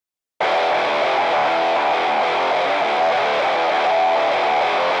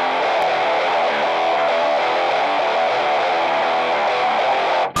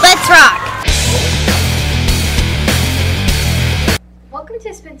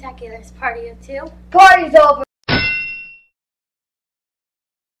Kentucky. There's a party of 2. Party's over.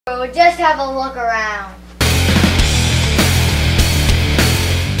 We'll just have a look around.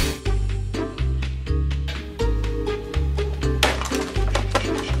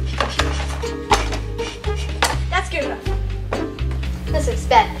 That's good enough. Let's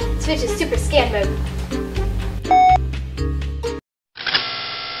expect. Switch is super scan mode.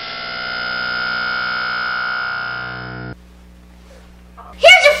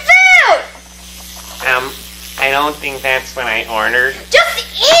 Here's your food! I don't think that's what I ordered. Just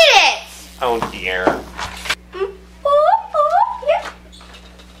eat it! Oh dear. Yeah.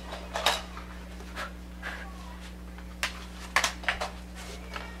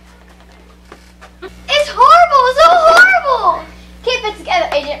 It's horrible! It's so horrible! Keep it together,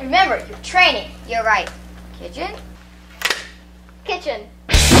 Agent. Remember, you're training. You're right. Kitchen? Kitchen.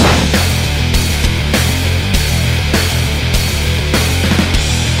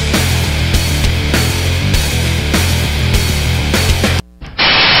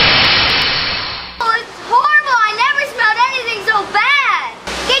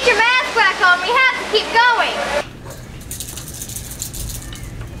 Keep going.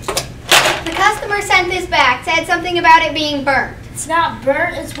 The customer sent this back. Said something about it being burnt. It's not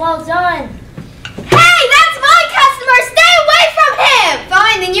burnt, it's well done. Hey, that's my customer! Stay away from him!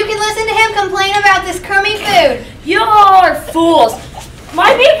 Fine, then you can listen to him complain about this crummy food. You all are fools.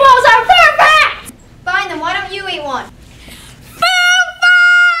 My meatballs are perfect! Fine, then why don't you eat one?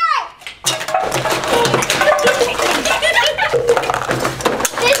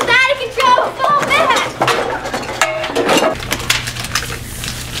 This is out of control. Fall back.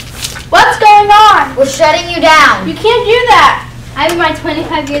 What's going on? We're shutting you down. You can't do that. I've in my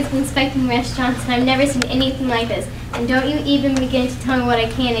 25 years of inspecting restaurants and I've never seen anything like this. And don't you even begin to tell me what I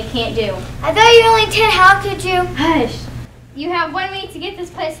can and can't do. I thought you were only 10. How could you? Hush. You have 1 week to get this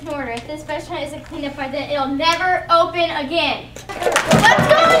place in order. If this restaurant isn't cleaned up by then, it'll never open again. What's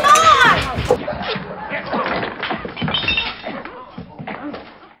going on?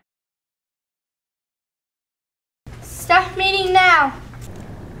 Staff meeting now.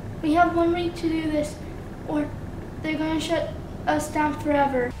 We have 1 week to do this, or they're going to shut us down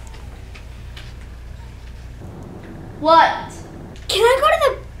forever. What? Can I go to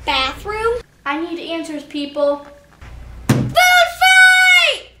the bathroom? I need answers, people. Food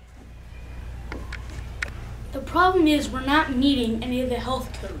fight! The problem is we're not meeting any of the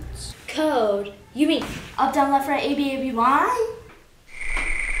health codes. Code? You mean up, down, left, right, A, B, A, B, Y?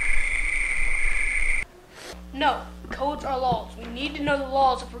 No, codes are laws. We need to know the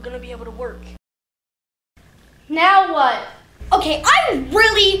laws if we're going to be able to work. Now what? Okay, I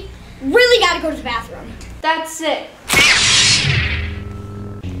really gotta go to the bathroom. That's it.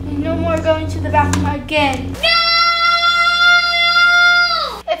 No more going to the bathroom again. No!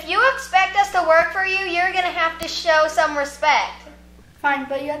 If you expect us to work for you, you're gonna have to show some respect. Fine,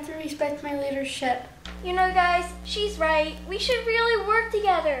 but you have to respect my leadership. You know, guys, she's right. We should really work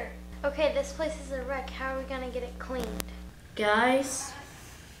together. Okay, this place is a wreck. How are we going to get it cleaned? Guys,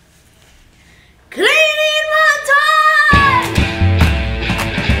 cleaning time!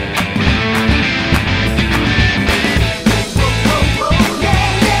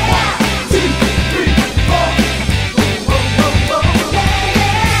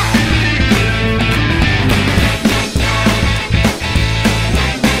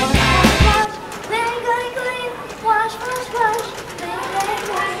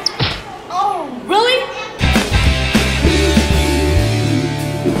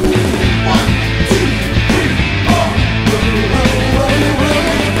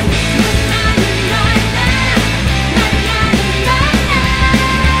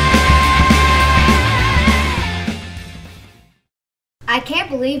 I can't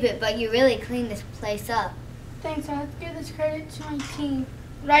believe it, but you really cleaned this place up. Thanks, I have to give this credit to my team.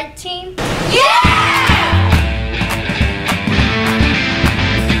 Right, team? Yeah!